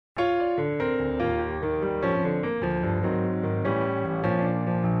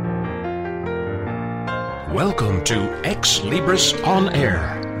Welcome to Xlibris On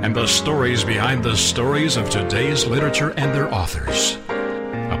Air and the stories behind the stories of today's literature and their authors.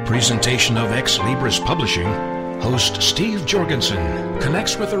 A presentation of Xlibris Publishing. Host Steve Jorgensen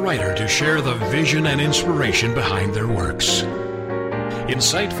connects with the writer to share the vision and inspiration behind their works.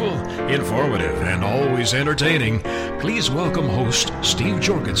 Insightful, informative, and always entertaining, please welcome host Steve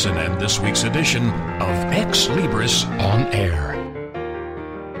Jorgensen and this week's edition of Xlibris On Air.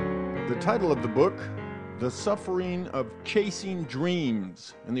 The title of the book, The Suffering of Chasing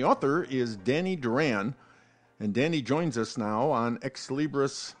Dreams, and the author is Danny Duran, and Danny joins us now on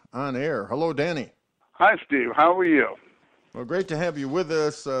Xlibris On Air. Hello, Danny. Hi, Steve. How are you? Well, great to have you with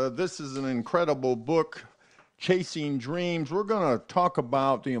us. This is an incredible book, Chasing Dreams. We're going to talk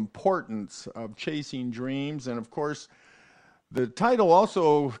about the importance of chasing dreams, and of course, the title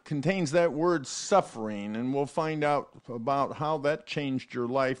also contains that word suffering, and we'll find out about how that changed your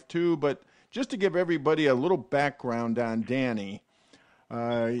life too. But just to give everybody a little background on Danny,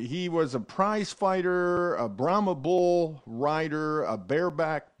 he was a prize fighter, a Brahma bull rider, a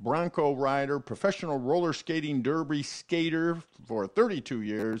bareback bronco rider, professional roller skating derby skater for 32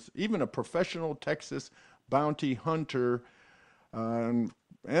 years, even a professional Texas bounty hunter, and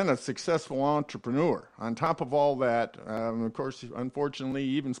a successful entrepreneur. On top of all that, of course, unfortunately,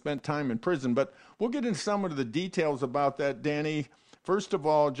 he even spent time in prison. But we'll get into some of the details about that, Danny. First of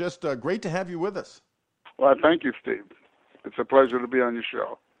all, just great to have you with us. Well, thank you, Steve. It's a pleasure to be on your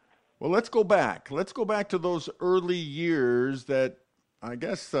show. Well, let's go back. Let's go back to those early years that I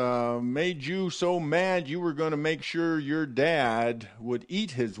guess made you so mad you were going to make sure your dad would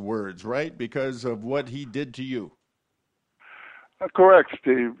eat his words, right? Because of what he did to you. Correct,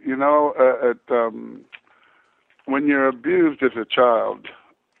 Steve. You know, when you're abused as a child,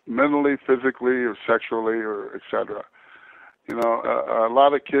 mentally, physically, or sexually, or etc., you know, a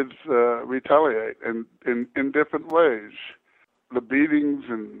lot of kids retaliate in different ways. The beatings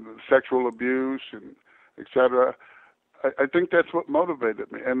and the sexual abuse and etc. I think that's what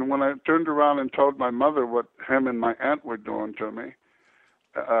motivated me. And when I turned around and told my mother what him and my aunt were doing to me,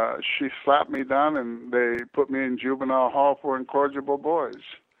 she slapped me down and they put me in juvenile hall for incorrigible boys.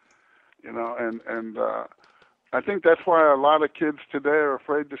 You know, and I think that's why a lot of kids today are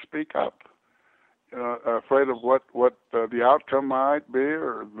afraid to speak up. Afraid of what the outcome might be,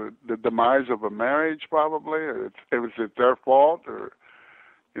 or the demise of a marriage, probably, or is it their fault, or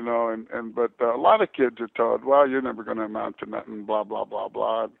you know, but a lot of kids are told, well, you're never going to amount to nothing, blah blah blah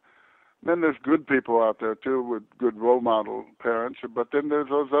blah. And then there's good people out there too with good role model parents, but then there's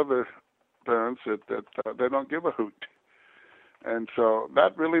those other parents that they don't give a hoot, and so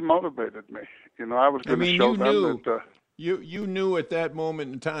that really motivated me. You know, I was going to show them that. You knew at that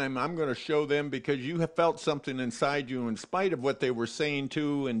moment in time, I'm going to show them, because you have felt something inside you in spite of what they were saying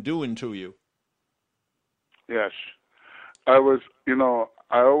to and doing to you. Yes. I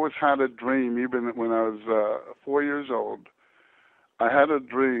always had a dream, even when I was 4 years old. I had a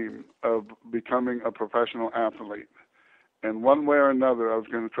dream of becoming a professional athlete. And one way or another, I was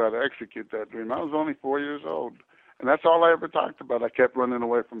going to try to execute that dream. I was only 4 years old. And that's all I ever talked about. I kept running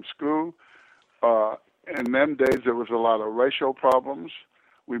away from school. In them days, there was a lot of racial problems.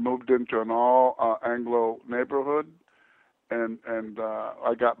 We moved into an all Anglo neighborhood, and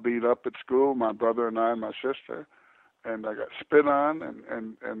I got beat up at school, my brother and I and my sister, and I got spit on,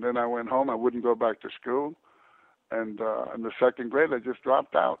 and then I went home. I wouldn't go back to school, and in the second grade, I just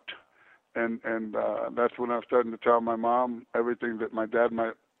dropped out, and that's when I was starting to tell my mom everything that my dad and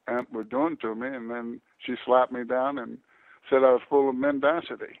my aunt were doing to me, and then she slapped me down and said I was full of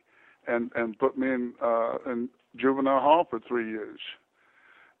mendacity. And put me in juvenile hall for 3 years.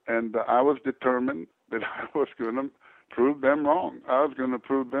 And I was determined that I was going to prove them wrong. I was going to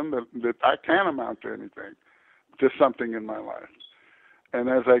prove them that I can amount to anything, to something in my life. And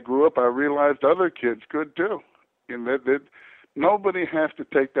as I grew up, I realized other kids could too. And that nobody has to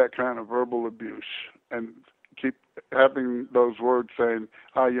take that kind of verbal abuse and keep having those words saying,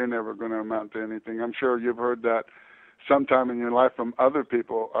 oh, you're never going to amount to anything. I'm sure you've heard that sometime in your life from other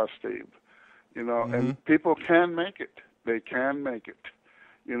people, Steve, you know, and people can make it. They can make it.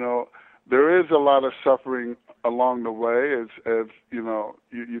 You know, there is a lot of suffering along the way as you know,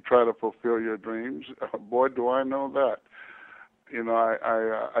 you try to fulfill your dreams. Boy, do I know that. You know,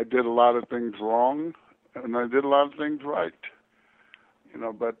 I did a lot of things wrong, and I did a lot of things right. You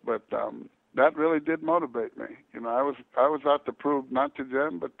know, but that really did motivate me. You know, I was out to prove not to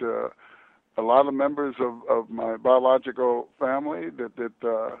them, but a lot of members of my biological family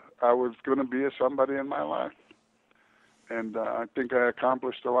that I was going to be somebody in my life. And I think I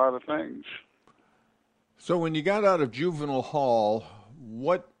accomplished a lot of things. So when you got out of juvenile hall,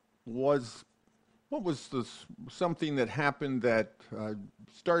 what was What was something that happened that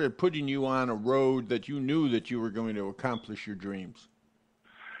started putting you on a road that you knew that you were going to accomplish your dreams?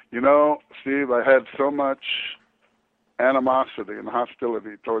 You know, Steve, I had so much animosity and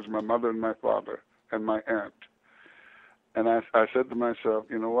hostility towards my mother and my father and my aunt. And I said to myself,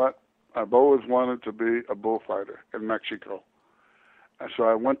 you know what? I've always wanted to be a bullfighter in Mexico. And so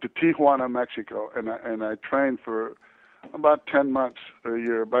I went to Tijuana, Mexico, and I trained for about 10 months a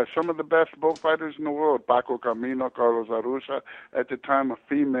year by some of the best bullfighters in the world, Paco Camino, Carlos Arusa, at the time a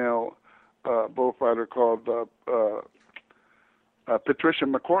female bullfighter called Patricia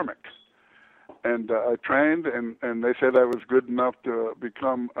McCormick. And I trained, and they said I was good enough to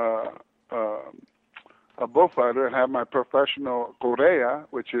become a bullfighter and have my professional correa,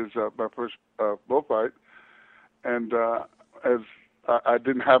 which is my first bullfight. And as I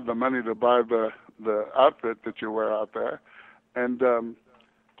didn't have the money to buy the outfit that you wear out there, and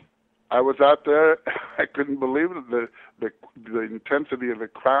I was out there. I couldn't believe it, the intensity of the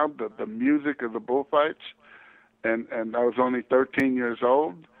crowd, the music of the bullfights, and I was only 13 years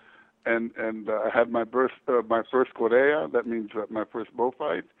old, and I had my first correa. That means my first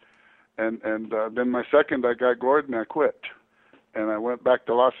bullfight, and then my second I got gored and I quit, and I went back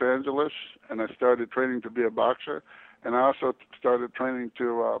to Los Angeles and I started training to be a boxer, and I also started training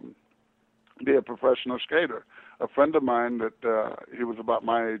to be a professional skater. A friend of mine that he was about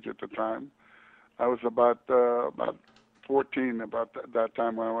my age at the time. I was about 14 about that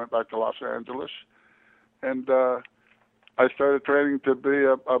time when I went back to Los Angeles, and I started training to be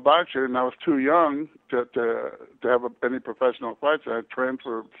a boxer, and I was too young to have any professional fights. I trained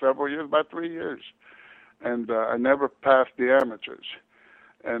for several years, about 3 years, and I never passed the amateurs.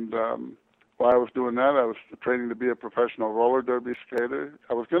 And while I was doing that, I was training to be a professional roller derby skater.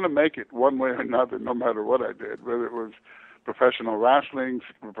 I was going to make it one way or another, no matter what I did, whether it was professional wrestling,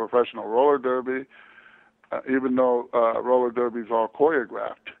 professional roller derby, even though roller derby is all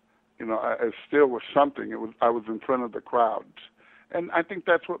choreographed. You know, it still was something. I was in front of the crowds. And I think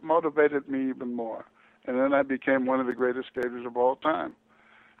that's what motivated me even more. And then I became one of the greatest skaters of all time,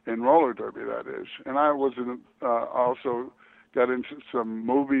 in roller derby, that is. And I was also got into some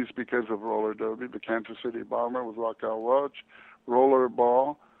movies because of roller derby, The Kansas City Bomber with Raquel Welch,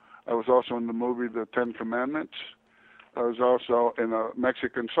 Rollerball. I was also in the movie The Ten Commandments. I was also in a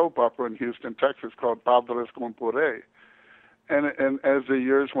Mexican soap opera in Houston, Texas called Padres con Puré. And as the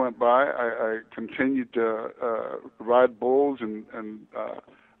years went by, I continued to ride bulls, and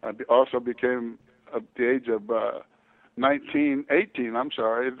I also became, at the age of 18, at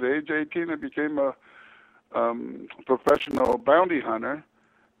the age of 18, I became a professional bounty hunter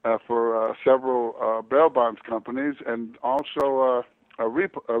for several bail bonds companies, and also a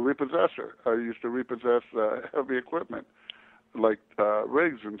repossessor. I used to repossess heavy equipment like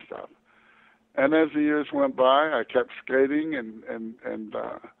rigs and stuff. And as the years went by, I kept skating, and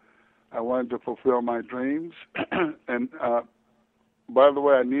I wanted to fulfill my dreams. And by the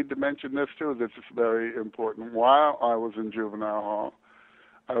way, I need to mention this too. This is very important. While I was in juvenile hall,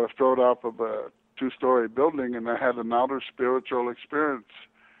 I was thrown off of a 2-story building, and I had an outer spiritual experience.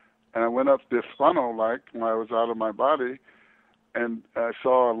 And I went up this funnel, like when I was out of my body, and I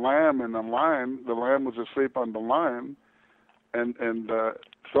saw a lamb and a lion. The lamb was asleep on the lion, and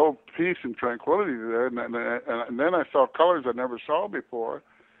so peace and tranquility there. And then I saw colors I never saw before,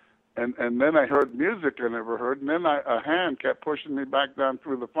 and then I heard music I never heard. And then a hand kept pushing me back down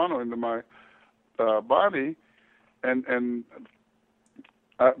through the funnel into my body, and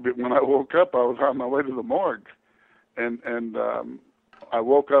when I woke up, I was on my way to the morgue, and I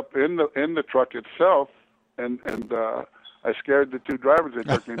woke up in the truck itself, and I scared the 2 drivers. They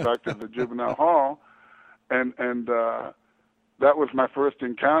took me back to the juvenile hall, and that was my first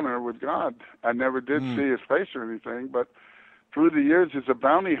encounter with God. I never did see his face or anything, but through the years as a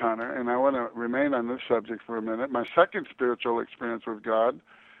bounty hunter, and I want to remain on this subject for a minute, my second spiritual experience with God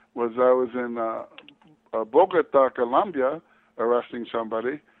was I was in Bogota, Colombia, arresting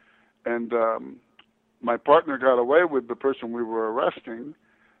somebody, and my partner got away with the person we were arresting,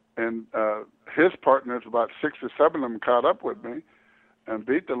 and his partners, about 6 or 7 of them, caught up with me and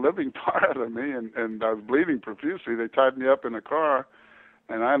beat the living tar out of me, and I was bleeding profusely. They tied me up in a car,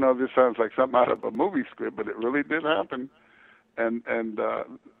 and I know this sounds like something out of a movie script, but it really did happen. And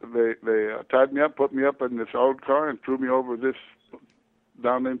they tied me up, put me up in this old car, and threw me over this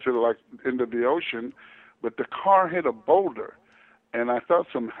down into the ocean. But the car hit a boulder, and I felt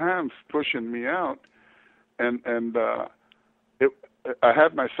some hands pushing me out, and I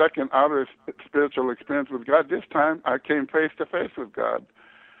had my second outer spiritual experience with God. This time, I came face to face with God,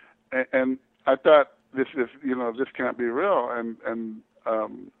 and I thought, this can't be real. And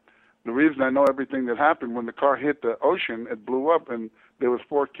the reason I know everything that happened, when the car hit the ocean, it blew up, and there was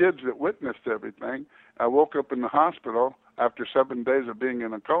 4 kids that witnessed everything. I woke up in the hospital after 7 days of being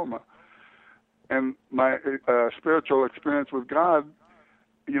in a coma. And my spiritual experience with God,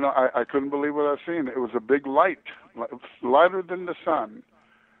 I couldn't believe what I was seeing. It was a big light, lighter than the sun.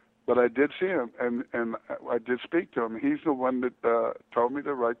 But I did see him, and I did speak to him. He's the one that told me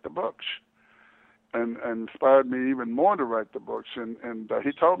to write the books and inspired me even more to write the books. And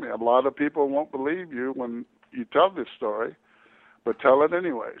he told me, a lot of people won't believe you when you tell this story, but tell it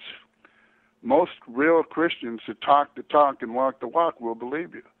anyways. Most real Christians who talk the talk and walk the walk will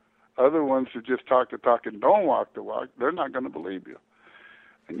believe you. Other ones who just talk the talk and don't walk the walk, they're not going to believe you.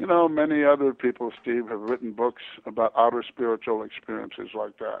 And many other people, Steve, have written books about outer spiritual experiences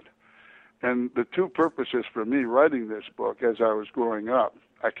like that. And the 2 purposes for me writing this book as I was growing up,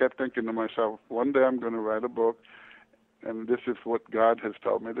 I kept thinking to myself, one day I'm going to write a book, and this is what God has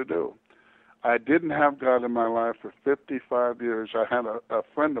told me to do. I didn't have God in my life for 55 years. I had a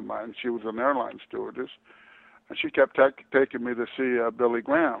friend of mine. She was an airline stewardess, and she kept taking me to see Billy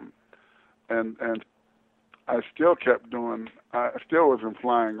Graham. And I still kept I still wasn't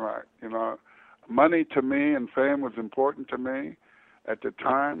flying right. Money to me and fame was important to me at the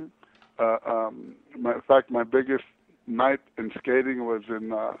time. In fact, my biggest night in skating was in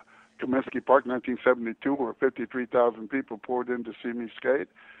Comiskey Park, 1972, where 53,000 people poured in to see me skate.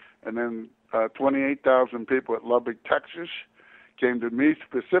 And then 28,000 people at Lubbock, Texas, came to me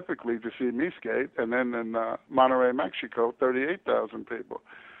specifically to see me skate. And then in Monterrey, Mexico, 38,000 people,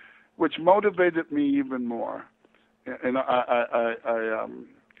 which motivated me even more. And I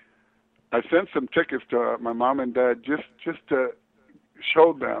sent some tickets to my mom and dad just to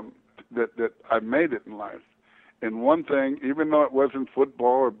show them that I made it in life. And one thing, even though it wasn't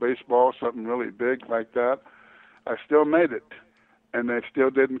football or baseball, something really big like that, I still made it. And they still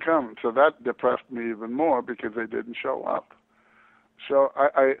didn't come. So that depressed me even more because they didn't show up. So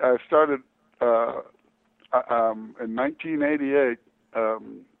I started in 1988,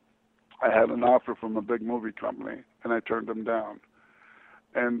 I had an offer from a big movie company, and I turned them down.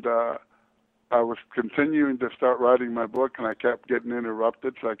 And I was continuing to start writing my book, and I kept getting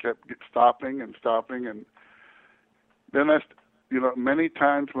interrupted, so I kept stopping. And then many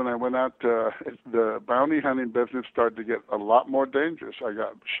times when I went out, the bounty hunting business started to get a lot more dangerous. I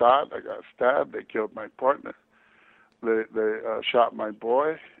got shot, I got stabbed, they killed my partner, they shot my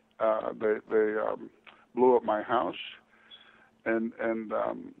boy, they blew up my house, and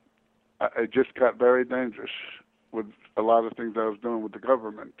it just got very dangerous with a lot of things I was doing with the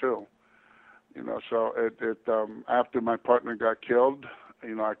government too. So it after my partner got killed,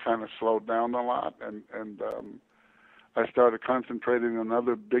 I kind of slowed down a lot, and I started concentrating on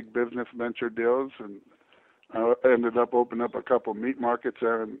other big business venture deals, and I ended up opening up a couple meat markets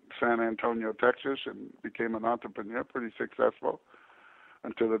there in San Antonio, Texas, and became an entrepreneur, pretty successful,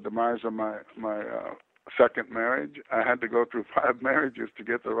 until the demise of my second marriage. I had to go through 5 marriages to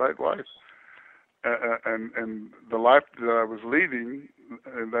get the right wife. And the life that I was leading,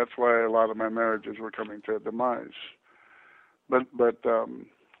 and that's why a lot of my marriages were coming to a demise. But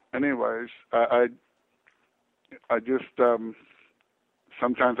anyways, I just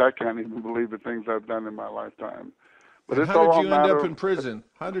sometimes I can't even believe the things I've done in my lifetime. But it's how all did you end matter up in prison?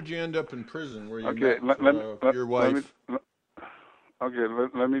 How did you end up in prison where you met your wife?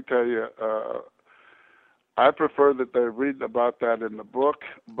 Let me tell you. I prefer that they read about that in the book,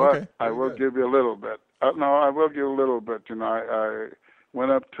 but okay, I will give you a little bit. I will give a little bit. I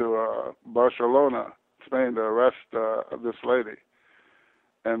went up to Barcelona, Spain, to arrest this lady,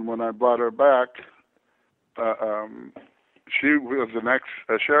 and when I brought her back, she was an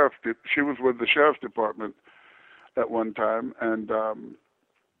ex-sheriff. She was with the sheriff's department at one time, and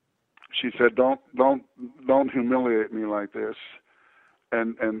she said, "Don't humiliate me like this,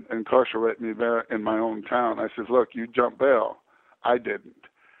 and incarcerate me there in my own town." I said, "Look, you jumped bail. I didn't."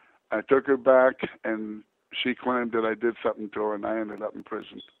 I took her back, and she claimed that I did something to her, and I ended up in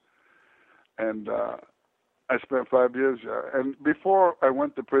prison. And I spent 5 years there. And before I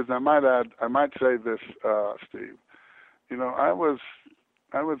went to prison, I might say this, Steve. I was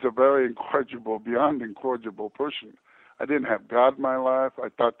a very beyond incorrigible person. I didn't have God in my life. I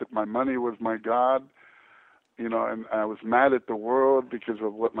thought that my money was my God. And I was mad at the world because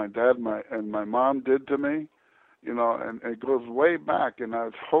of what my dad and my mom did to me, and it goes way back, and I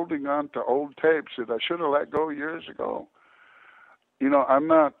was holding on to old tapes that I should have let go years ago. I'm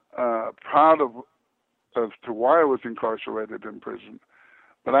not proud as to why I was incarcerated in prison,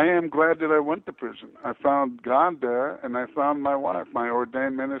 but I am glad that I went to prison. I found God there, and I found my wife, my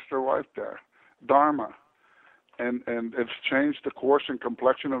ordained minister wife there, Dharma. and it's changed the course and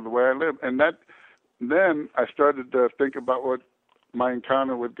complexion of the way I live. And then I started to think about what my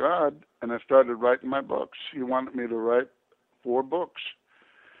encounter with God, and I started writing my books. He wanted me to write 4 books.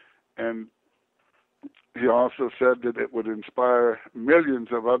 And he also said that it would inspire millions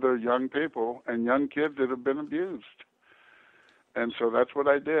of other young people and young kids that have been abused. And so that's what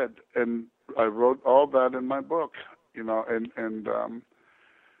I did. And I wrote all that in my book, you know, and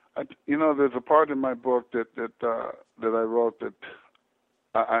there's a part in my book that I wrote that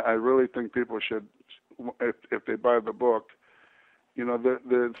I really think people should, if they buy the book, you know,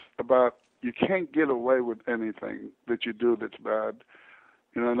 there's about, you can't get away with anything that you do that's bad.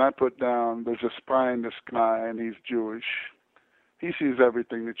 You know, and I put down, there's a spy in the sky, and he's Jewish. He sees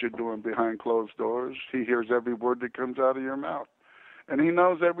everything that you're doing behind closed doors. He hears every word that comes out of your mouth. And he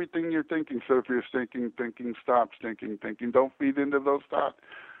knows everything you're thinking. So if you're thinking, stop thinking. Don't feed into those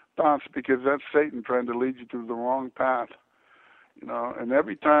thoughts, because that's Satan trying to lead you to the wrong path. You know, and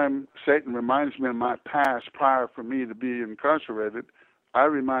every time Satan reminds me of my past prior for me to be incarcerated, I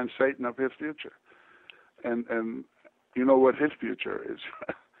remind Satan of his future. And you know what his future is.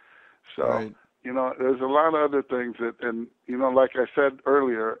 So, right. You know, there's a lot of other things that, and, you know, like I said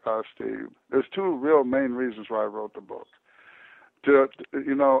earlier, Steve, there's 2 real main reasons why I wrote the book.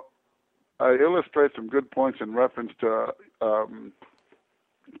 You know, I illustrate some good points in reference to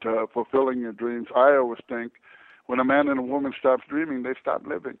fulfilling your dreams. I always think when a man and a woman stops dreaming, they stop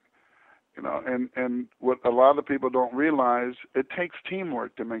living. You know, and what a lot of people don't realize, it takes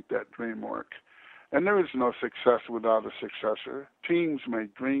teamwork to make that dream work. And there is no success without a successor. Teams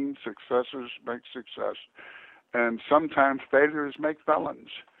make dreams, successors make success. And sometimes failures make felons.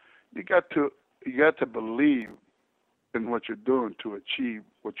 You got to believe in what you're doing to achieve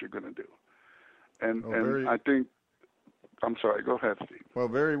what you're going to do. And I think, I'm sorry, go ahead, Steve. Well,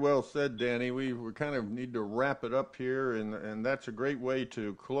 very well said, Danny. We kind of need to wrap it up here, and that's a great way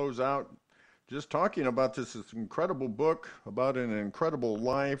to close out just talking about this incredible book about an incredible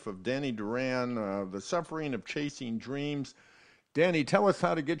life of Danny Duran, The Suffering of Chasing Dreams. Danny, tell us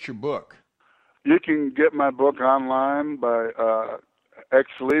how to get your book. You can get my book online by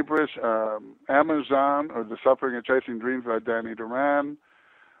Xlibris, Amazon, or The Suffering of Chasing Dreams by Danny Duran.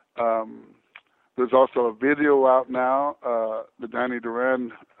 There's also a video out now, the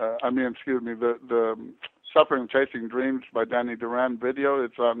Suffering of Chasing Dreams by Danny Duran video.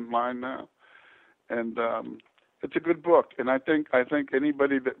 It's online now. And it's a good book, and I think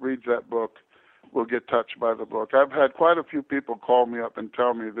anybody that reads that book will get touched by the book. I've had quite a few people call me up and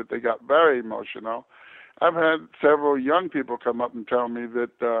tell me that they got very emotional. I've had several young people come up and tell me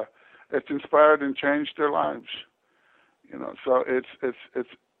that it's inspired and changed their lives. You know, so it's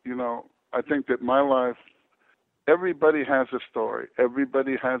you know, I think that my life, everybody has a story,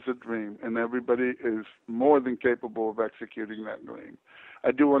 everybody has a dream, and everybody is more than capable of executing that dream. I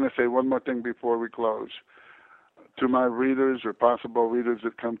do want to say one more thing before we close. To my readers or possible readers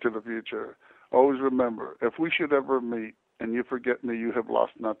that come to the future, always remember, if we should ever meet and you forget me, you have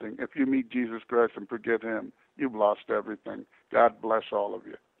lost nothing. If you meet Jesus Christ and forget him, you've lost everything. God bless all of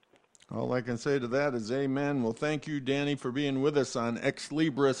you. All I can say to that is amen. Well, thank you, Danny, for being with us on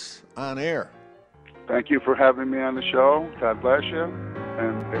Xlibris On Air. Thank you for having me on the show. God bless you,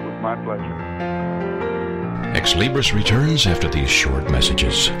 and it was my pleasure. Xlibris returns after these short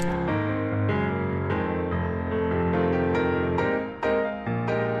messages.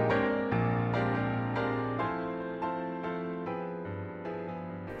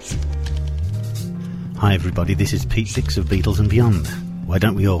 Hi everybody, this is Ph.D. of Beatles and Beyond. Why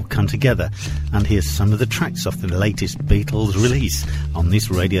don't we all come together and hear some of the tracks off the latest Beatles release on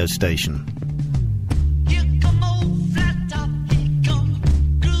this radio station.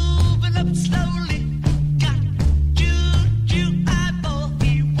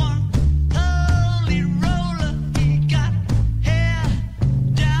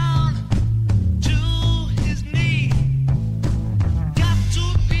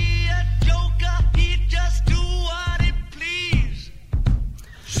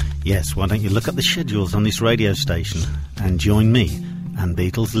 Yes, why don't you look up the schedules on this radio station and join me and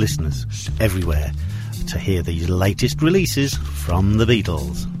Beatles listeners everywhere to hear the latest releases from the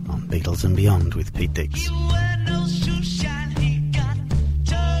Beatles on Beatles and Beyond with Pete Dix.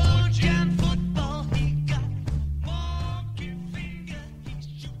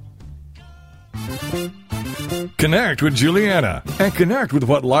 Connect with Juliana and connect with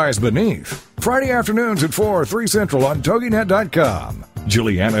what lies beneath. Friday afternoons at 4, 3 Central on TogiNet.com.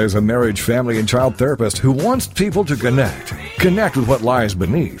 Juliana is a marriage, family, and child therapist who wants people to connect. Connect with what lies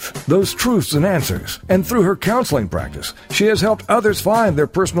beneath, those truths and answers. And through her counseling practice, she has helped others find their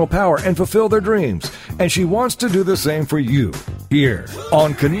personal power and fulfill their dreams. And she wants to do the same for you. Here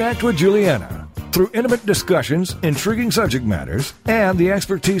on Connect with Juliana. Through intimate discussions, intriguing subject matters, and the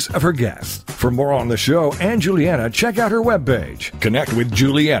expertise of her guests. For more on the show and Juliana, check out her webpage,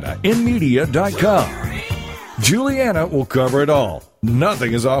 connectwithjulianainmedia.com. Juliana will cover it all.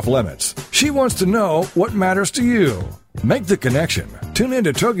 Nothing is off limits. She wants to know what matters to you. Make the connection. Tune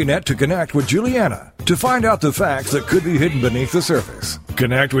into TogiNet to connect with Juliana to find out the facts that could be hidden beneath the surface.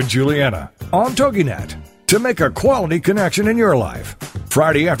 Connect with Juliana on TogiNet to make a quality connection in your life.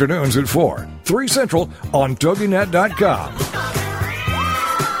 Friday afternoons at 4, 3 Central on TogiNet.com.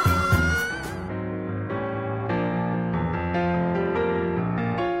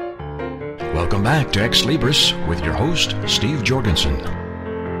 Welcome back to Xlibris with your host, Steve Jorgensen.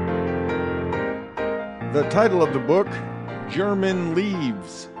 The title of the book, German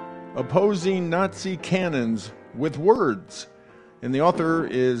Leaves, Opposing Nazi Cannons with Words. And the author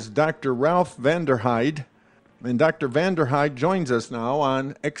is Dr. Ralph Vander Heide. And Dr. Vander Heide joins us now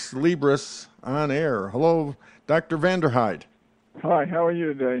on Xlibris on Air. Hello, Dr. Vander Heide. Hi, how are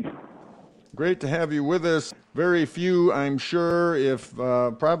you today? Great to have you with us. Very few, I'm sure, if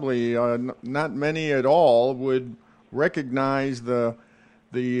probably not many at all, would recognize the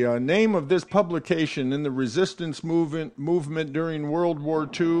name of this publication in the resistance movement during World War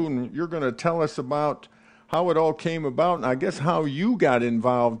II. And you're going to tell us about how it all came about, and I guess how you got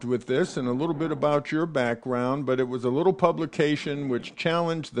involved with this, and a little bit about your background. But it was a little publication which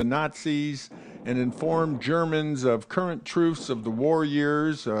challenged the Nazis and informed Germans of current truths of the war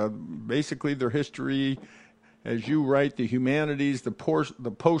years, basically their history, as you write, the humanities, the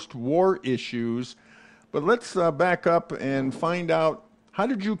post-war issues. But let's back up and find out, how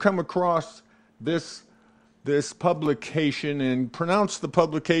did you come across this publication, and pronounce the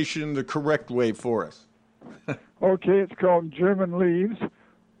publication the correct way for us? Okay, it's called German Leaves,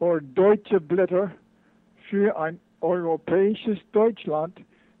 or Deutsche Blätter für ein europäisches Deutschland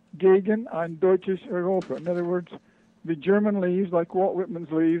gegen ein deutsches Europa. In other words, the German leaves, like Walt Whitman's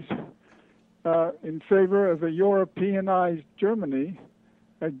leaves, in favor of a Europeanized Germany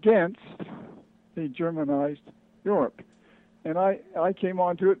against a Germanized Europe. And I came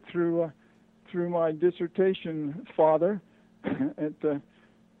onto it through my dissertation father at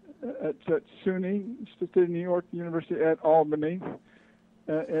SUNY, State of New York University at Albany,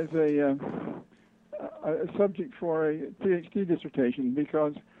 as a subject for a Ph.D. dissertation,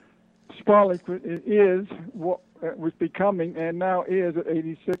 because Spalek was becoming, and now is at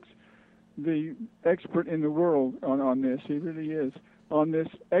 86, the expert in the world on this. He really is. On this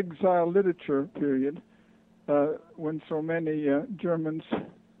exile literature period, when so many Germans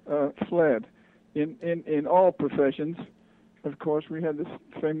fled in all professions. Of course, we had this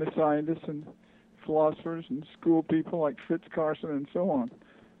famous scientists and philosophers and school people like Fritz Carson and so on.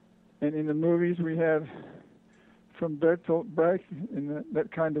 And in the movies, we had from Bertolt Brecht in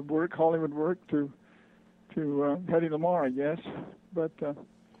that kind of work, Hollywood work, to Hedy Lamarr, I guess. But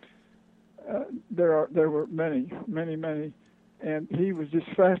there were many, and he was just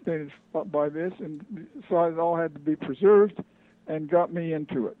fascinated by this and decided it all had to be preserved, and got me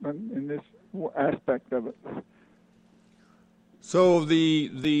into it in this aspect of it. So the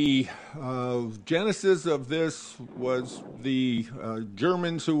genesis of this was the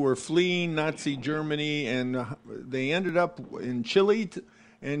Germans who were fleeing Nazi Germany, and they ended up in Chile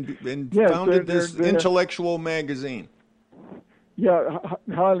and founded this intellectual magazine. Yeah,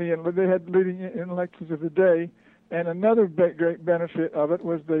 highly, and they had leading intellectuals of the day. And another great benefit of it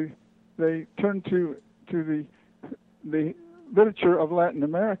was they turned to the literature of Latin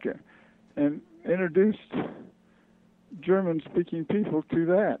America and introduced German-speaking people to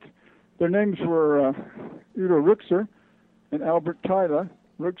that. Their names were Udo Ruxer and Albert Tyler.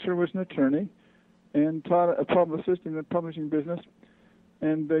 Ruxer was an attorney, and Tyler a publicist in the publishing business,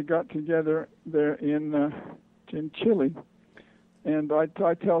 and they got together there in Chile. And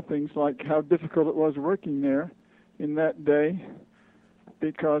I tell things like how difficult it was working there in that day,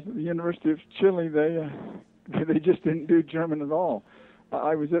 because the University of Chile, they just didn't do German at all.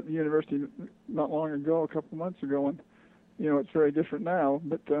 I was at the university not long ago, a couple of months ago, and it's very different now,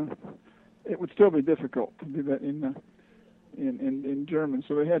 but it would still be difficult to do that in German.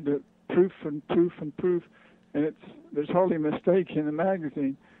 So they had to proof, and there's hardly a mistake in the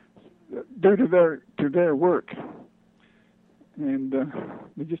magazine due to their work. And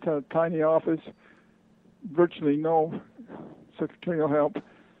they just had a tiny office, virtually no secretarial help,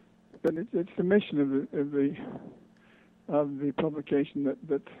 but it's the mission of the publication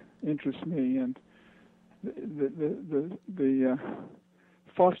that interests me. And the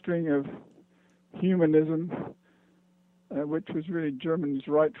fostering of humanism, which was really Germany's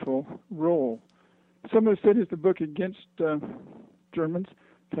rightful role. Some have said it's a book against Germans.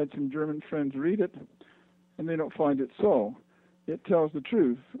 I've had some German friends read it, and they don't find it so. It tells the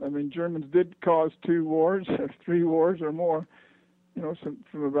truth. I mean, Germans did cause 2 wars, 3 wars or more. You know,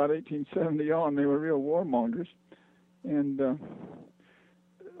 from about 1870 on, they were real warmongers, and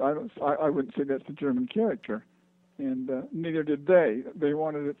I wouldn't say that's the German character, and neither did they. They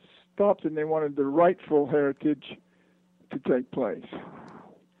wanted it stopped, and they wanted the rightful heritage to take place.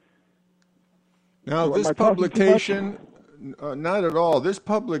 Now, So this publication, not at all. This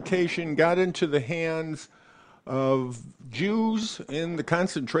publication got into the hands of Jews in the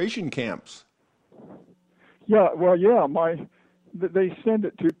concentration camps. Yeah, well, yeah, they send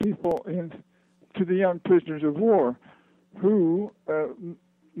it to people to the young prisoners of war, who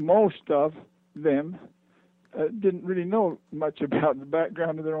most of them didn't really know much about the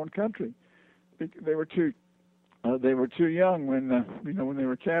background of their own country. They were too young when when they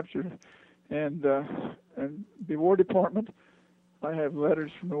were captured, and the War Department. I have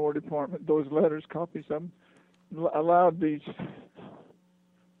letters from the War Department. Those letters, copies of them, allowed this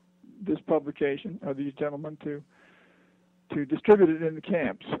publication of these gentlemen to distribute it in the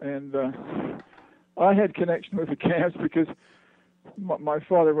camps. And I had connection with the camps because my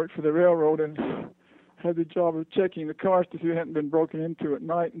father worked for the railroad and had the job of checking the cars to see it hadn't been broken into at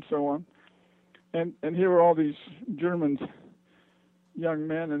night and so on. And here were all these Germans, young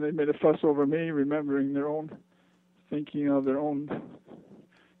men, and they made a fuss over me, remembering their own, thinking of their own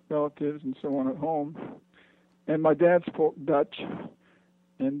relatives and so on at home. And my dad spoke Dutch,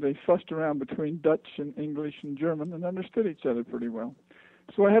 and they fussed around between Dutch and English and German and understood each other pretty well.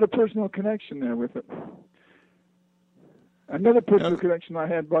 So I had a personal connection there with it. Another personal connection I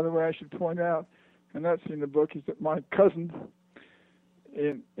had, by the way, I should point out, and that's in the book, is that my cousin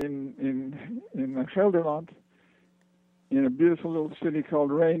in Gelderland, in a beautiful little city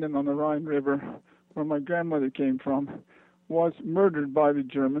called Rhenen on the Rhine River, where my grandmother came from, was murdered by the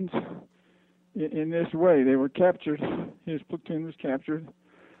Germans in this way. They were captured, his platoon was captured,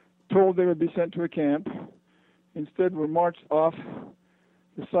 told they would be sent to a camp, instead were marched off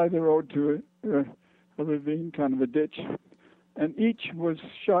the side of the road to a ravine, kind of a ditch, and each was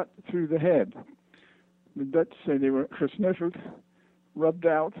shot through the head. The Dutch say they were gesnuffeld, rubbed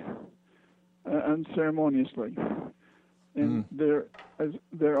out unceremoniously. And there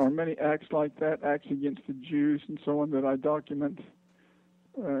are many acts like that, acts against the Jews and so on, that I document,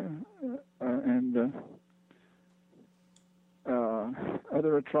 and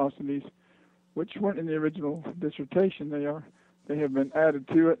other atrocities, which weren't in the original dissertation. They have been added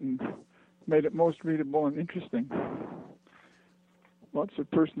to it and made it most readable and interesting. Lots of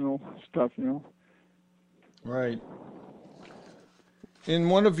personal stuff, Right. In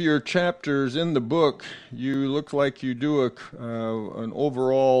one of your chapters in the book, you look like you do an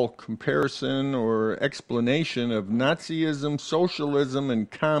overall comparison or explanation of Nazism, socialism, and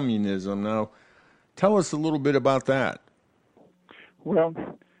communism. Now, tell us a little bit about that. Well,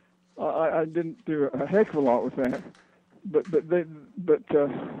 I didn't do a heck of a lot with that, but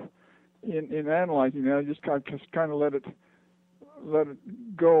in analyzing that, I just kind of let it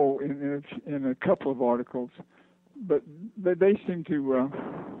go in a couple of articles. But they seem to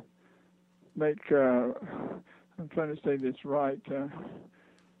make, I'm trying to say this right,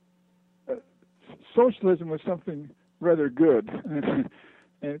 socialism was something rather good,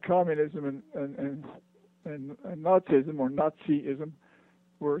 and communism and Nazism or Nazism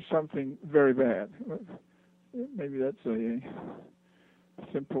were something very bad. Maybe that's a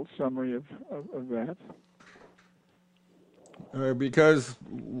simple summary of that. Because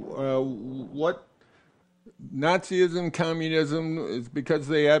what Nazism, communism, is because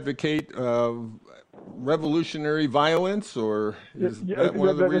they advocate revolutionary violence, or is that one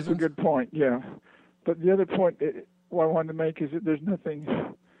of the reasons? That's a good point, yeah. But the other point what I wanted to make is that there's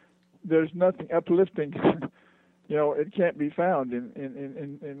nothing uplifting. It can't be found in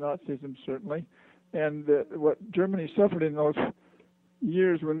Nazism, certainly. And what Germany suffered in those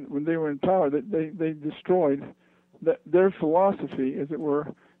years when they were in power, that they destroyed their philosophy, as it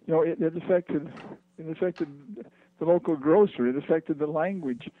were. It affected the local grocery. It affected the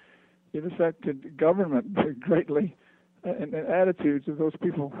language. It affected government greatly, and attitudes of those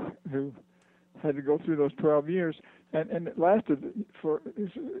people who had to go through those 12 years. And it lasted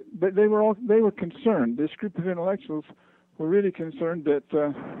but they were concerned. This group of intellectuals were really concerned that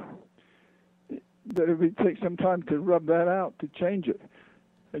it would take some time to rub that out, to change it,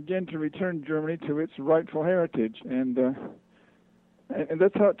 again, to return Germany to its rightful heritage. And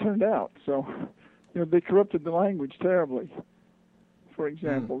that's how it turned out. So they corrupted the language terribly. For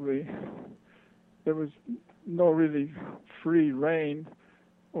example, there was no really free reign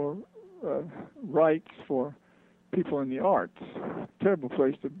or rights for people in the arts. Terrible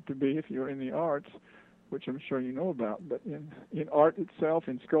place to be if you're in the arts, which I'm sure you know about. But in art itself,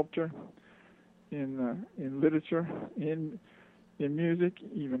 in sculpture, in literature, in music,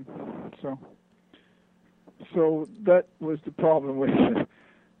 even. So that was the problem with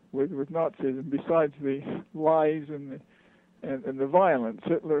Nazism. Besides the lies and the violence,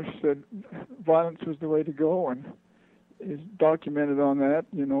 Hitler said violence was the way to go, and is documented on that.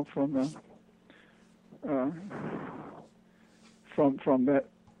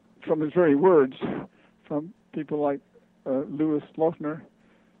 From his very words, from people like Louis Lochner,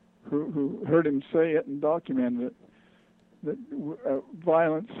 who heard him say it and documented it, that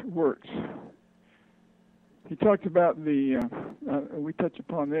violence works. He talked about we touch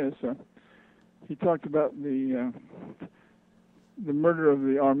upon this. He talked about the murder of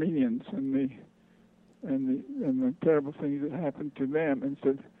the Armenians and the terrible things that happened to them, and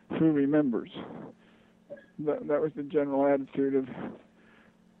said, "Who remembers?" That was the general attitude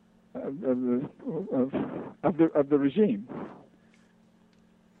of the regime.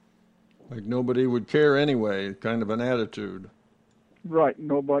 Like nobody would care anyway, kind of an attitude. Right,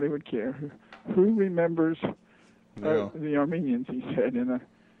 nobody would care. Who remembers the Armenians, he said in a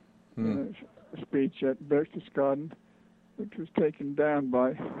speech at Berchtesgaden, which was taken down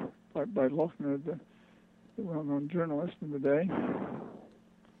by Lochner, the well-known journalist in the day.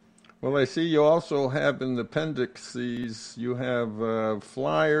 Well, I see you also have in the appendices, you have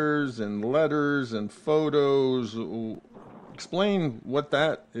flyers and letters and photos. Explain what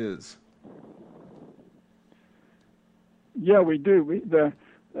that is. Yeah, we do.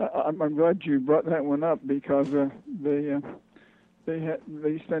 I'm glad you brought that one up, because they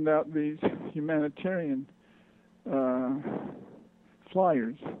send out these humanitarian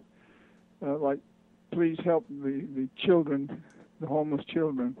flyers, like please help the children, the homeless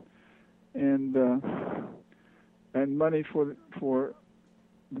children, and money for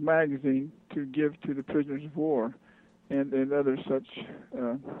the magazine to give to the prisoners of war, and other such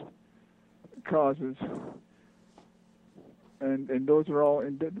causes. And those are all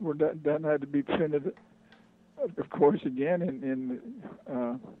that had to be printed, of course, again in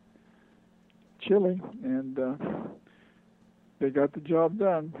Chile, and they got the job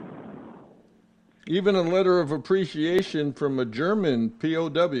done. Even a letter of appreciation from a German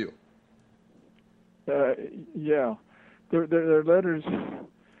POW. Yeah, their letters.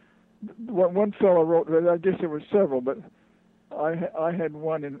 One fellow wrote. I guess there were several, but I had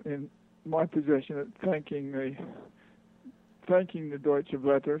one in my possession, thanking the Deutsche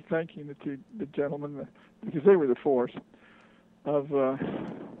Blätter, thanking the gentleman, because they were the force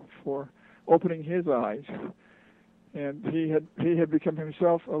for opening his eyes, and he had become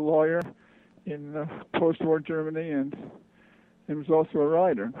himself a lawyer in post-war Germany, and was also a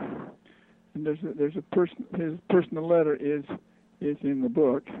writer. And there's his personal letter is in the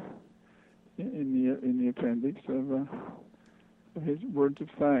book, in the appendix of his words of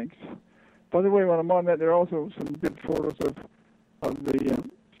thanks. By the way, when I'm on that, there are also some good photos of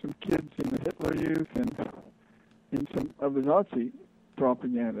some kids in the Hitler Youth and in some of the Nazi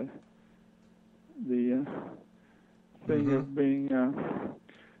propaganda. The thing of being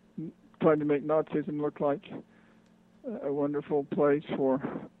trying to make Nazism look like a wonderful place for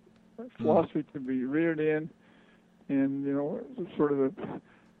philosophy to be reared in, and sort of a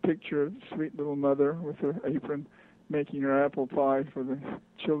picture of a sweet little mother with her apron making her apple pie for the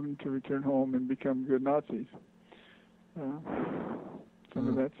children to return home and become good Nazis. Some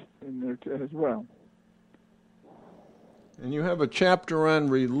of that's in there as well. And you have a chapter on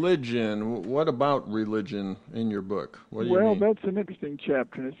religion. What about religion in your book? What do you mean? Well, that's an interesting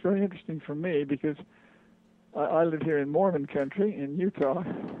chapter, and it's very interesting for me because I live here in Mormon country in Utah,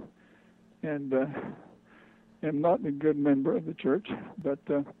 and am not a good member of the church, but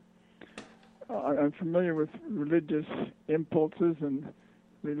I'm familiar with religious impulses and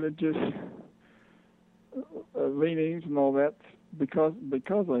religious leanings and all that because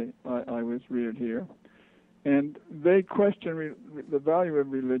I was reared here, and they question the value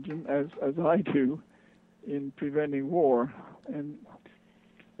of religion as I do in preventing war, and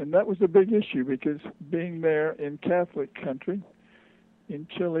that was a big issue because being there in Catholic country in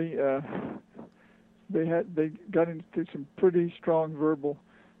Chile, they got into some pretty strong verbal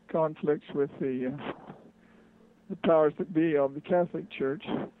conflicts with the powers that be of the Catholic Church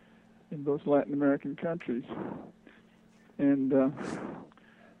in those Latin American countries. And,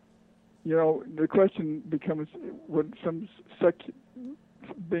 the question becomes, would some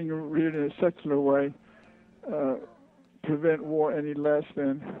being reared in a secular way prevent war any less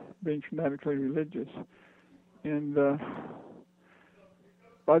than being fanatically religious. And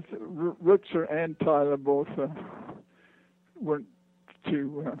Ruxer and Tyler both weren't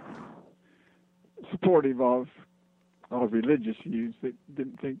too supportive of religious views. They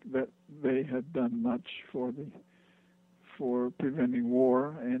didn't think that they had done much for preventing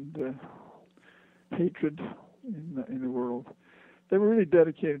war and hatred in the world. They were really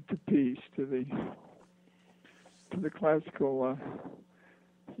dedicated to peace, to the classical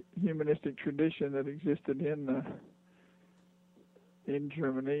humanistic tradition that existed in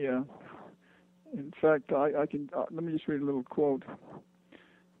Germany. In fact, I can let me just read a little quote.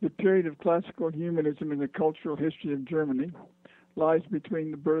 The period of classical humanism in the cultural history of Germany lies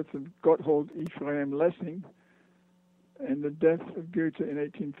between the birth of Gotthold Ephraim Lessing and the death of Goethe in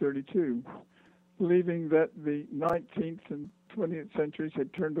 1832. Believing that the 19th and 20th centuries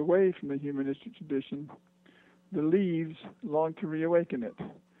had turned away from the humanistic tradition, the Leaves longed to reawaken it.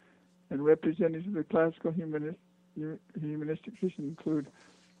 And representatives of the classical humanistic tradition include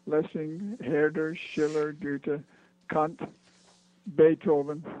Lessing, Herder, Schiller, Goethe, Kant,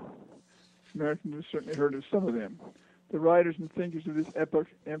 Beethoven. Americans have certainly heard of some of them. The writers and thinkers of this epoch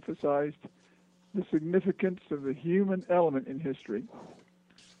emphasized the significance of the human element in history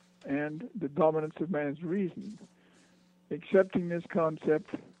and the dominance of man's reason. Accepting this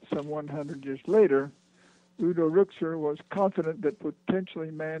concept some 100 years later, Udo Ruxer was confident that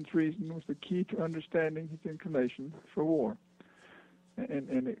potentially man's reason was the key to understanding his inclination for war.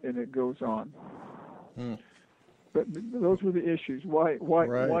 And it goes on. But those were the issues. Why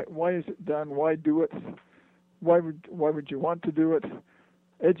is it done? Why do it? Why would you want to do it?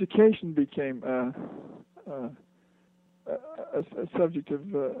 Education became a subject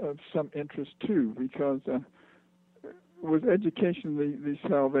of some interest too, because was education the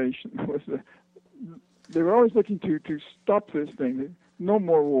salvation? They were always looking to stop this thing. No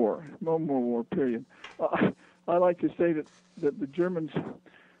more war. Period. I like to say that the Germans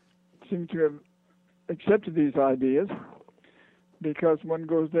seem to have accepted these ideas, because one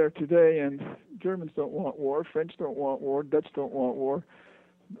goes there today and Germans don't want war, French don't want war, Dutch don't want war.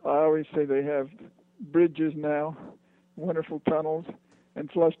 I always say they have bridges now, wonderful tunnels, and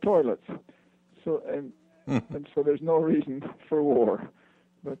flush toilets. So and so there's no reason for war.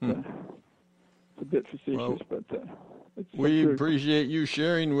 But it's a bit facetious, but it's we true. appreciate you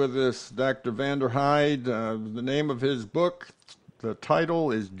sharing with us, Dr. Vander Heide. The name of his book, the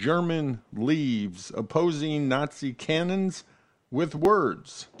title is German Leaves, Opposing Nazi Cannons with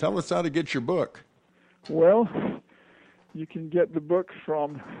Words. Tell us how to get your book. Well, you can get the book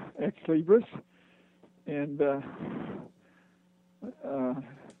from Xlibris and go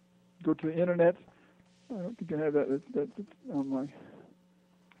to the internet. I don't think I have that on my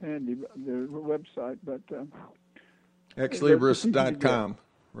handy, the website, but Xlibris.com,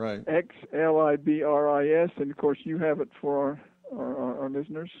 right. Xlibris, and of course you have it for our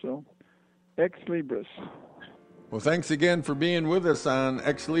listeners, so Xlibris. Well, thanks again for being with us on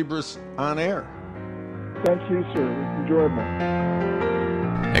Xlibris On Air. Thank you, sir. It was enjoyable.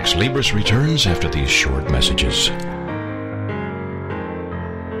 Xlibris returns after these short messages.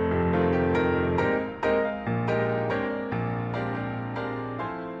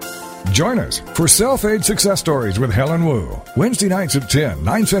 Join us for Self-Aid Success Stories with Helen Wu, Wednesday nights at 10,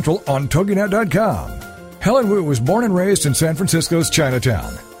 9 Central on TogiNet.com. Helen Wu was born and raised in San Francisco's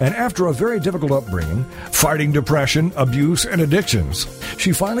Chinatown, and after a very difficult upbringing, fighting depression, abuse, and addictions,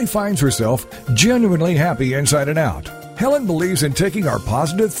 she finally finds herself genuinely happy inside and out. Helen believes in taking our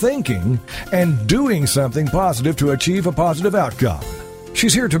positive thinking and doing something positive to achieve a positive outcome.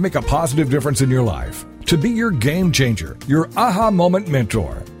 She's here to make a positive difference in your life, to be your game changer, your aha moment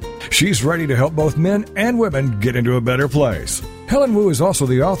mentor. She's ready to help both men and women get into a better place. Helen Wu is also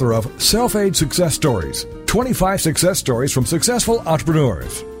the author of Self-Aid Success Stories, 25 success stories from successful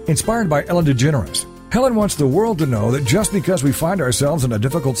entrepreneurs. Inspired by Ellen DeGeneres, Helen wants the world to know that just because we find ourselves in a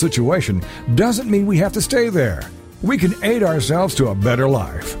difficult situation doesn't mean we have to stay there. We can aid ourselves to a better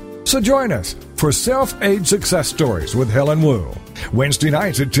life. So join us for Self-Aid Success Stories with Helen Wu, Wednesday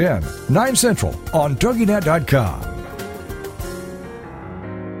nights at 10, 9 Central on TogiNet.com.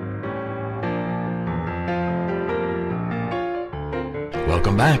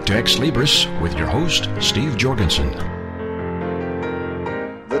 Welcome back to Xlibris with your host, Steve Jorgensen.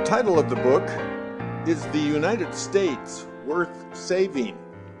 The title of the book is The United States Worth Saving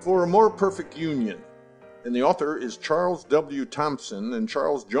for a More Perfect Union. And the author is Charles W. Thompson, and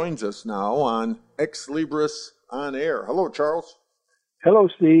Charles joins us now on Xlibris On Air. Hello, Charles. Hello,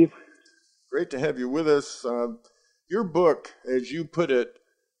 Steve. Great to have you with us. Your book, as you put it,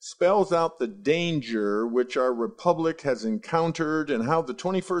 spells out the danger which our republic has encountered and how the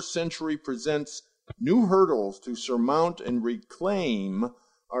 21st century presents new hurdles to surmount and reclaim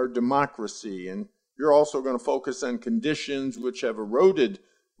our democracy. And you're also going to focus on conditions which have eroded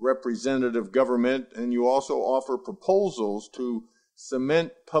representative government, and you also offer proposals to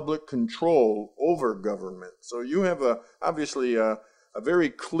cement public control over government. So you have obviously a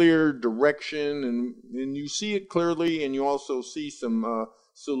very clear direction, and you see it clearly, and you also see some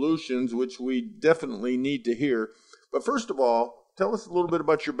solutions which we definitely need to hear. But first of all, tell us a little bit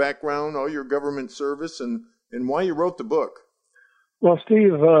about your background, all your government service, and why you wrote the book. Well,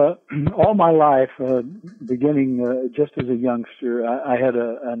 Steve, all my life, beginning just as a youngster, I had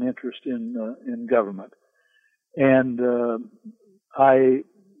an interest in government, and I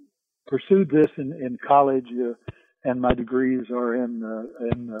pursued this in college, and my degrees are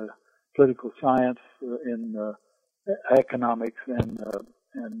in political science, in economics, and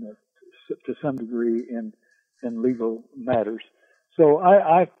to some degree in legal matters. So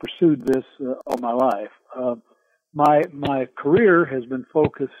I pursued this all my life. My career has been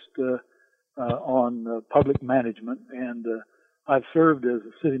focused on public management, and I've served as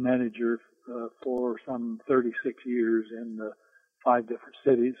a city manager for some 36 years in 5 different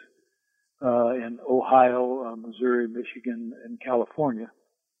cities in Ohio, Missouri, Michigan, and California.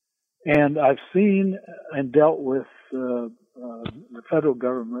 And I've seen and dealt with the federal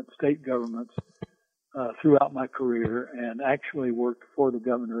government, state governments throughout my career, and actually worked for the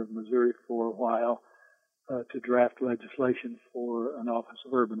governor of Missouri for a while to draft legislation for an Office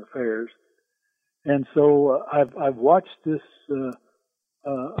of Urban Affairs. And so I've watched this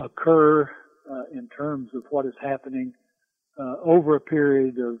occur in terms of what is happening over a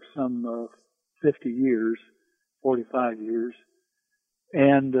period of some 50 years, 45 years,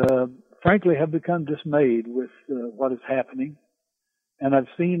 and frankly have become dismayed with what is happening. And I've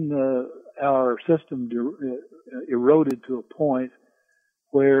seen our system eroded to a point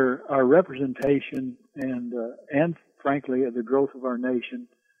where our representation and frankly the growth of our nation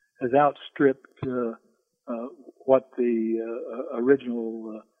has outstripped what the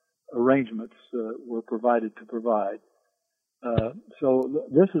original arrangements were provided to provide. So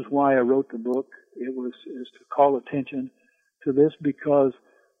this is why I wrote the book. Is to call attention to this, because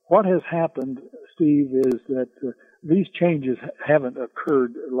what has happened, Steve, is that these changes haven't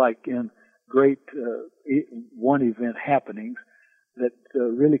occurred like in great one event happenings that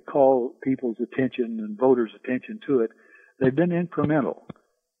really call people's attention and voters' attention to it. They've been incremental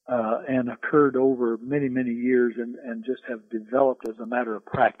and occurred over many, many years and just have developed as a matter of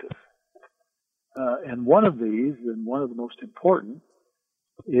practice. And one of these, and one of the most important,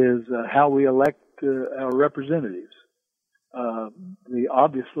 is how we elect our representatives.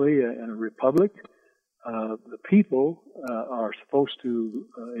 Obviously, in a republic, the people are supposed to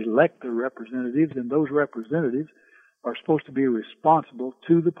elect their representatives, and those representatives are supposed to be responsible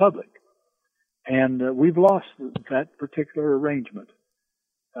to the public. And we've lost that particular arrangement.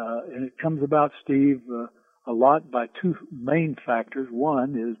 And it comes about, Steve, a lot by 2 main factors.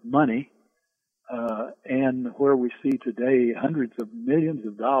 One is money, and where we see today hundreds of millions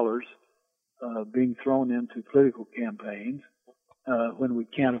of dollars being thrown into political campaigns when we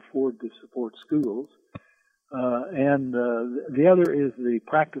can't afford to support schools. And the other is the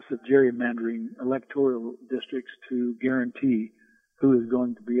practice of gerrymandering electoral districts to guarantee who is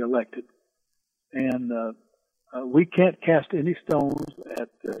going to be elected. And we can't cast any stones at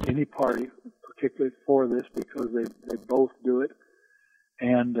any party, particularly for this, because they both do it.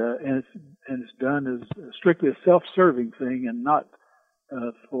 And it's done as strictly a self-serving thing and not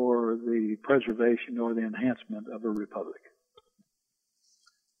for the preservation or the enhancement of a republic.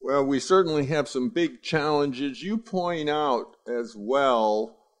 Well, we certainly have some big challenges. You point out as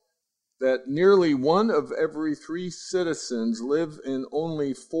well that nearly 1 of every 3 citizens live in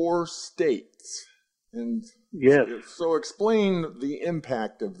only 4 states. And yes. So explain the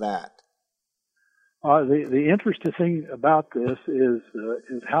impact of that. The interesting thing about this is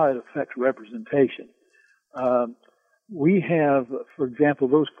how it affects representation. We have, for example,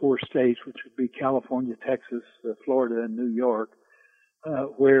 those 4 states, which would be California, Texas, Florida, and New York,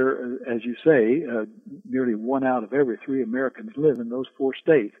 where, as you say, nearly 1 out of every 3 Americans live in those 4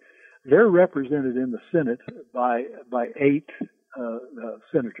 states. They're represented in the Senate by 8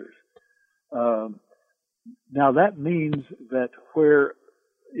 senators. Now that means that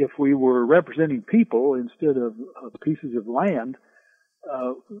if we were representing people instead of pieces of land,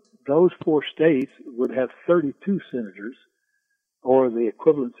 those 4 states would have 32 senators, or the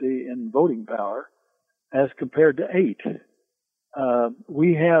equivalency in voting power, as compared to 8.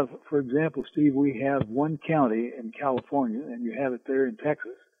 We have, for example, Steve, we have 1 county in California, and you have it there in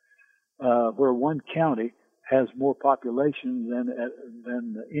Texas, where one county has more population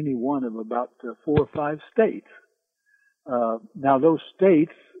than any one of about 4 or 5 states. Now those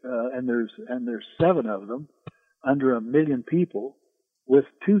states, and there's 7 of them, under 1 million people, with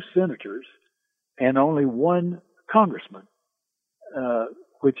 2 senators and only 1 congressman,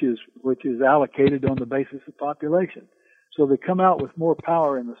 which is allocated on the basis of population. So they come out with more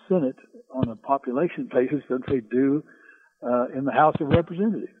power in the Senate on a population basis than they do in the House of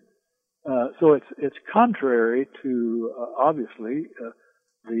Representatives. So it's contrary to obviously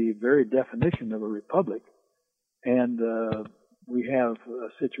the very definition of a republic, and we have a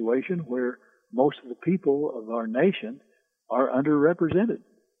situation where most of the people of our nation are underrepresented.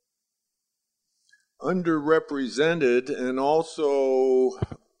 Underrepresented, and also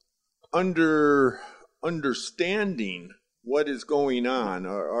understanding what is going on.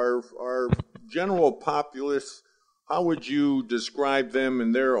 Our general populace, how would you describe them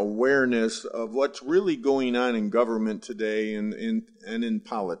and their awareness of what's really going on in government today and in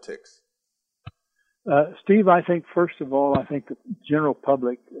politics? Steve, I think first of all, I think the general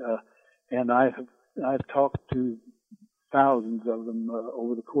public, and I've talked to thousands of them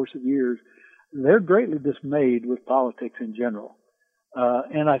over the course of years, they're greatly dismayed with politics in general.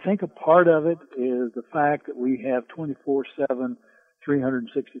 And I think a part of it is the fact that we have 24/7,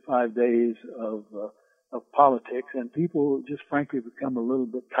 365 days of politics, and people just frankly become a little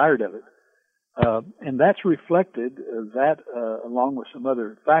bit tired of it. And that's reflected, along with some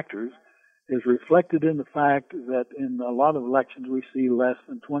other factors, is reflected in the fact that in a lot of elections we see less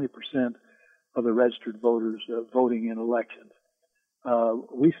than 20% of the registered voters voting in elections.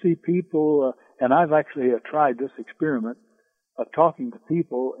 We see people, and I've actually tried this experiment of talking to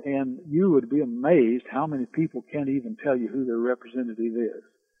people, and you would be amazed how many people can't even tell you who their representative is.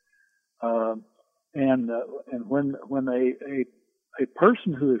 And when a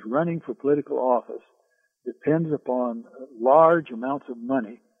person who is running for political office depends upon large amounts of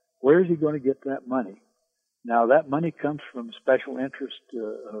money, where is he going to get that money? Now that money comes from special interest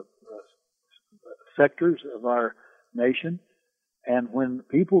sectors of our nation, and when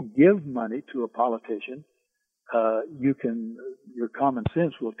people give money to a politician, your common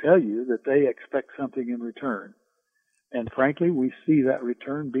sense will tell you that they expect something in return. And frankly, we see that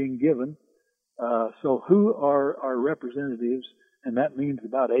return being given. So who are our representatives? And that means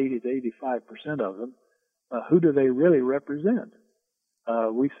about 80 to 85% of them. Who do they really represent?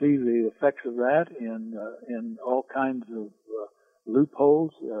 We see the effects of that in all kinds of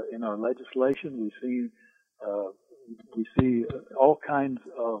loopholes in our legislation. We see all kinds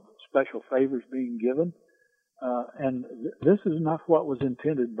of special favors being given. And this is not what was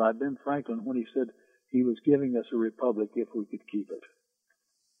intended by Ben Franklin when he said he was giving us a republic if we could keep it.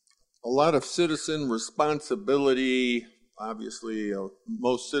 A lot of citizen responsibility. Obviously,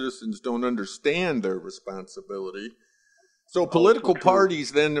 most citizens don't understand their responsibility. So political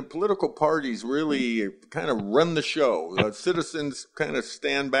parties really kind of run the show. Citizens kind of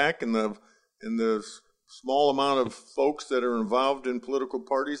stand back, and the small amount of folks that are involved in political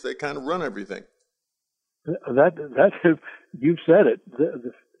parties, they kind of run everything. That you've said it.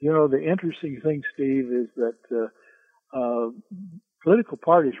 The interesting thing, Steve, is that political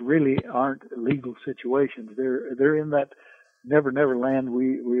parties really aren't legal situations. They're in that never land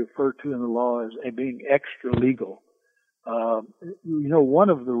we refer to in the law as being extra legal. One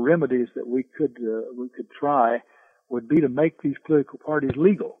of the remedies that we could try would be to make these political parties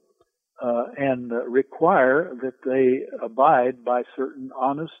legal and require that they abide by certain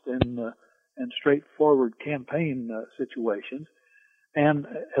honest and straightforward campaign situations, and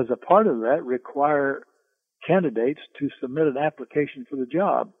as a part of that, require candidates to submit an application for the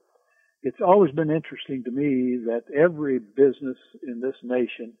job. It's always been interesting to me that every business in this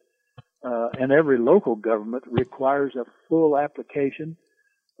nation and every local government requires a full application,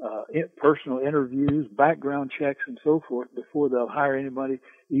 personal interviews, background checks, and so forth before they'll hire anybody,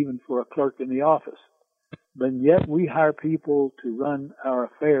 even for a clerk in the office. But yet we hire people to run our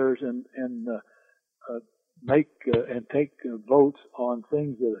affairs and make and take votes on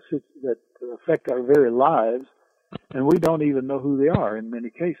things that affect our very lives, and we don't even know who they are in many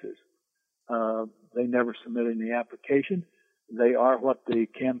cases. They never submit any application. They are what the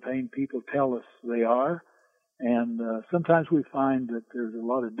campaign people tell us they are, and sometimes we find that there's a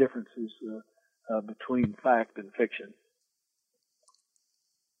lot of differences between fact and fiction.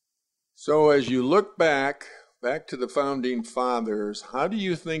 So as you look back to the Founding Fathers, how do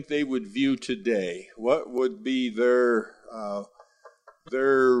you think they would view today? What would be their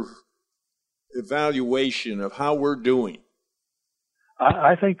evaluation of how we're doing?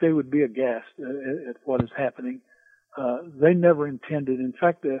 I think they would be aghast at what is happening. They never intended. In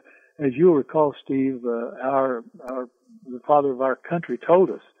fact, as you'll recall, Steve, the father of our country told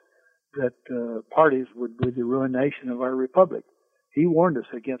us that parties would be the ruination of our republic. He warned us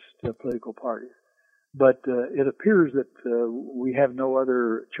against political parties. But it appears that we have no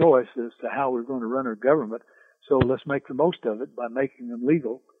other choice as to how we're going to run our government, so let's make the most of it by making them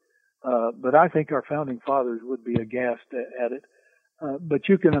legal. But I think our founding fathers would be aghast at it. But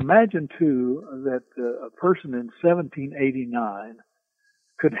you can imagine, too, that a person in 1789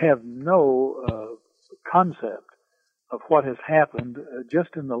 could have no concept of what has happened just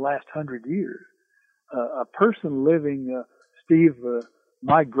in the last 100 years. A person living, Steve,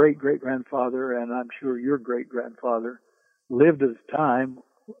 my great-great-grandfather, and I'm sure your great-grandfather, lived at a time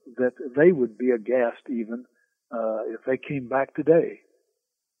that they would be aghast even if they came back today.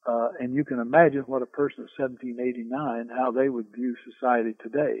 And you can imagine what a person of 1789, how they would view society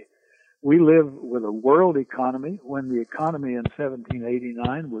today. We live with a world economy when the economy in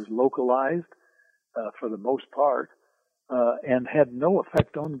 1789 was localized for the most part and had no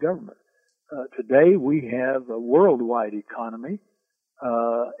effect on government. Today we have a worldwide economy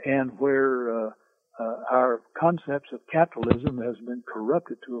and where our concepts of capitalism has been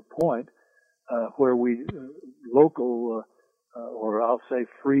corrupted to a point where local or I'll say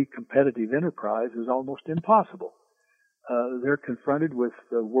free competitive enterprise is almost impossible. They're confronted with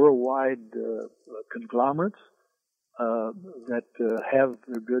worldwide conglomerates that have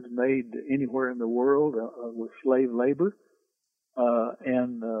their goods made anywhere in the world with slave labor.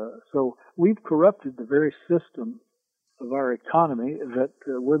 And so we've corrupted the very system of our economy that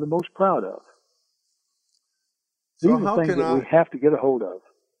we're the most proud of. These are things that we have to get a hold of.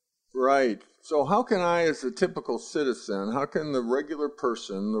 Right. So how can I, as a typical citizen, how can the regular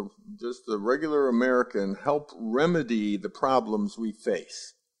person, just the regular American, help remedy the problems we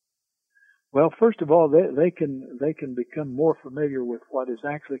face? Well, first of all, they can become more familiar with what is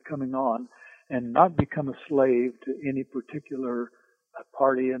actually coming on and not become a slave to any particular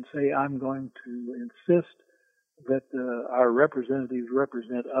party and say, I'm going to insist that our representatives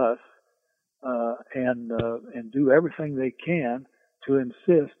represent us and do everything they can to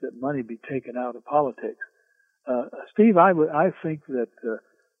insist that money be taken out of politics. Steve, I think that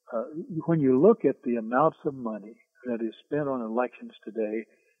when you look at the amounts of money that is spent on elections today,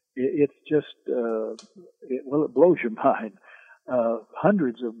 it's just, it blows your mind.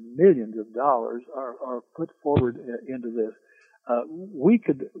 Hundreds of millions of dollars are put forward into this. We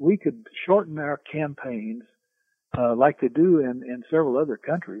could shorten our campaigns like they do in several other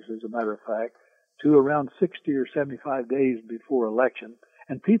countries, as a matter of fact, to around 60 or 75 days before election,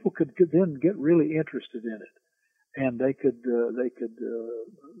 and people could then get really interested in it, and they could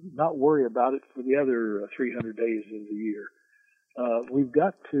not worry about it for the other 300 days of the year. We've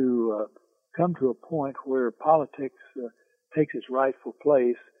got to come to a point where politics takes its rightful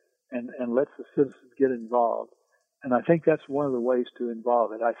place and lets the citizens get involved, and I think that's one of the ways to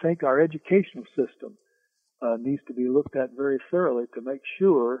involve it. I think our educational system needs to be looked at very thoroughly to make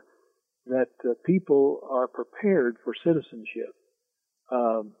sure that people are prepared for citizenship.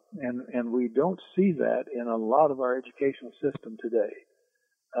 And we don't see that in a lot of our educational system today.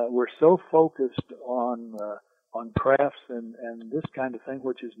 We're so focused on crafts and this kind of thing,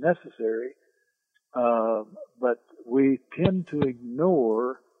 which is necessary, but we tend to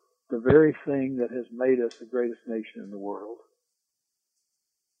ignore the very thing that has made us the greatest nation in the world.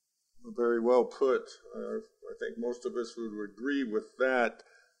 Very well put. I think most of us would agree with that.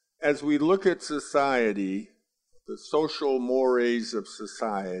 As we look at society, the social mores of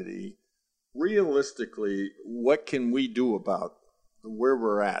society, realistically, what can we do about where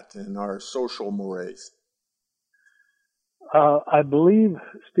we're at in our social mores? I believe,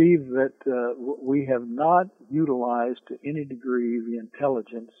 Steve, that we have not utilized to any degree the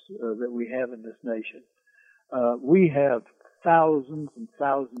intelligence that we have in this nation. We have thousands and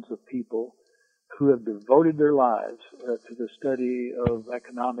thousands of people who have devoted their lives to the study of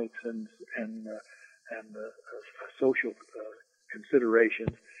economics and social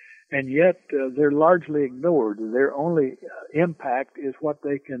considerations, and yet they're largely ignored. Their only impact is what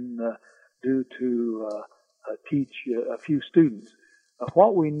they can do to teach a few students.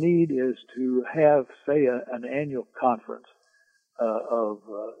 What we need is to have, say, an annual conference of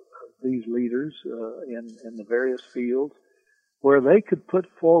these leaders in the various fields, where they could put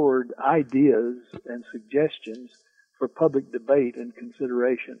forward ideas and suggestions for public debate and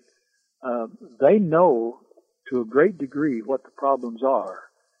consideration. They know to a great degree what the problems are.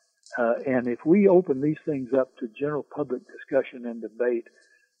 And if we open these things up to general public discussion and debate,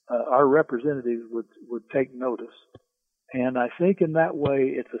 our representatives would take notice. And I think in that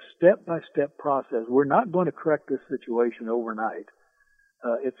way, it's a step-by-step process. We're not going to correct this situation overnight.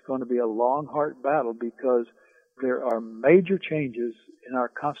 it's going to be a long, hard battle because there are major changes in our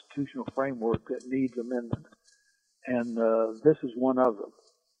constitutional framework that needs amendment. And this is one of them.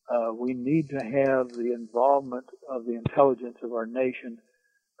 We need to have the involvement of the intelligence of our nation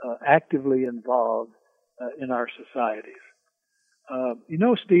actively involved in our societies.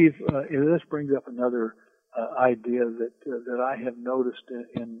 Steve, this brings up another idea that I have noticed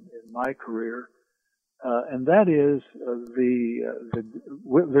in my career, and that is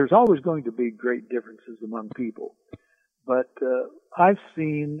there's always going to be great differences among people, but I've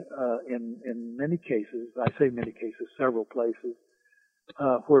seen in many cases, I say many cases, several places,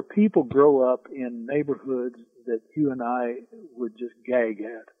 where people grow up in neighborhoods that you and I would just gag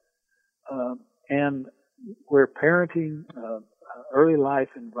at, and where parenting, early life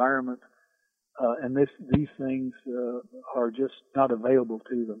environment, and these things are just not available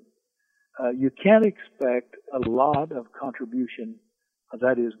to them. You can't expect a lot of contribution,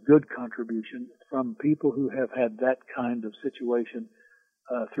 that is good contribution, from people who have had that kind of situation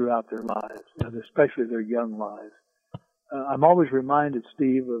throughout their lives, and especially their young lives. I'm always reminded,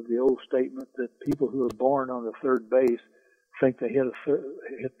 Steve, of the old statement that people who are born on the third base think they hit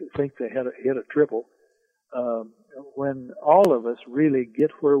a triple, when all of us really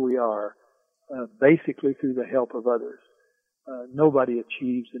get where we are basically through the help of others. Nobody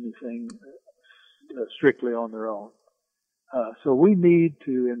achieves anything strictly on their own. So we need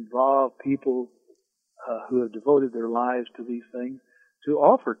to involve people who have devoted their lives to these things to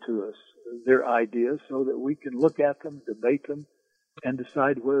offer to us their ideas so that we can look at them, debate them, and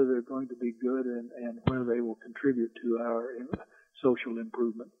decide whether they're going to be good and whether they will contribute to our social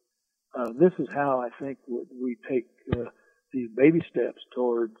improvement. This is how I think we take these baby steps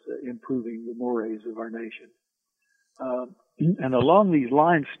towards improving the mores of our nation. And along these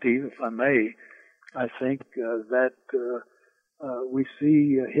lines, Steve, if I may, I think that we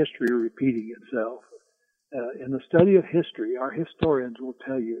see history repeating itself. In the study of history, our historians will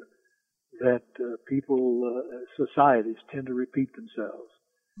tell you that societies tend to repeat themselves.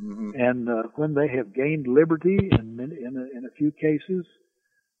 Mm-hmm. And when they have gained liberty, in a few cases,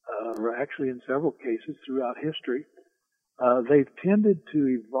 or actually in several cases throughout history, they've tended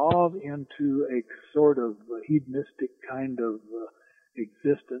to evolve into a sort of hedonistic kind of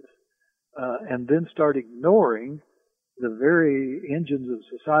existence, and then start ignoring the very engines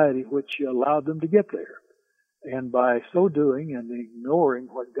of society which allowed them to get there. And by so doing and ignoring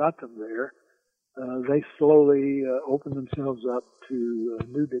what got them there, they slowly open themselves up to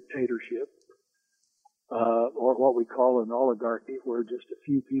new dictatorship, or what we call an oligarchy, where just a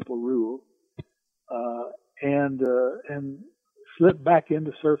few people rule, and slip back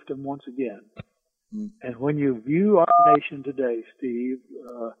into serfdom once again. Mm. And when you view our nation today, Steve,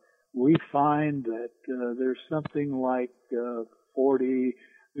 we find that there's something like 40.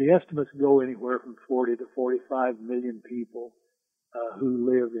 The estimates go anywhere from 40 to 45 million people who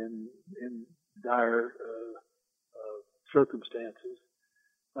live in dire circumstances,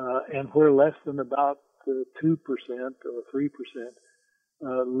 and where less than about 2% or 3%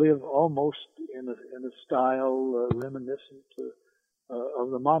 live almost in a style reminiscent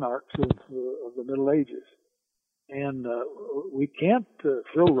of the monarchs of the Middle Ages. And we can't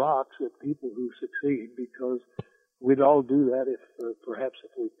throw rocks at people who succeed, because we'd all do that if perhaps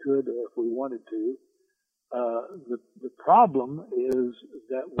if we could or if we wanted to. The problem is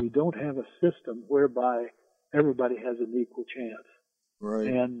that we don't have a system whereby everybody has an equal chance. Right.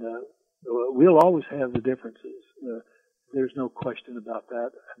 And we'll always have the differences. There's no question about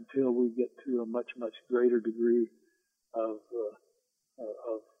that until we get to a much, much greater degree of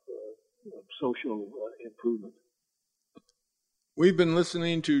social improvement. We've been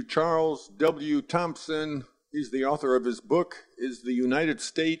listening to Charles W. Thompson. He's the author of his book, Is the United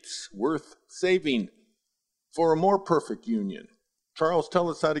States Worth Saving? For a More Perfect Union. Charles, tell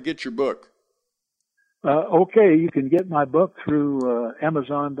us how to get your book. Okay, you can get my book through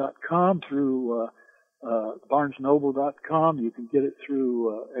Amazon.com, through BarnesNoble.com. You can get it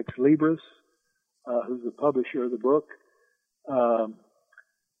through Xlibris, who's the publisher of the book.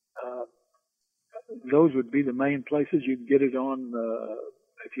 Those would be the main places. You can get it on,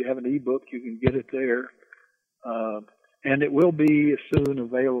 if you have an e-book, you can get it there. And it will be soon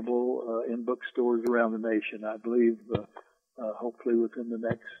available in bookstores around the nation, I believe, hopefully within the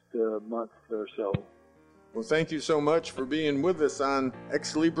next month or so. Well, thank you so much for being with us on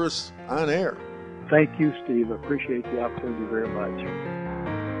Xlibris On Air. Thank you, Steve. I appreciate the opportunity very much.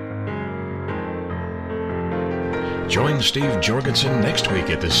 Join Steve Jorgensen next week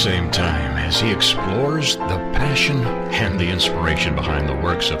at the same time as he explores the passion and the inspiration behind the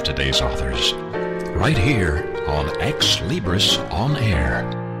works of today's authors. right here on Xlibris On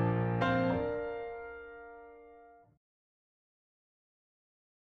Air.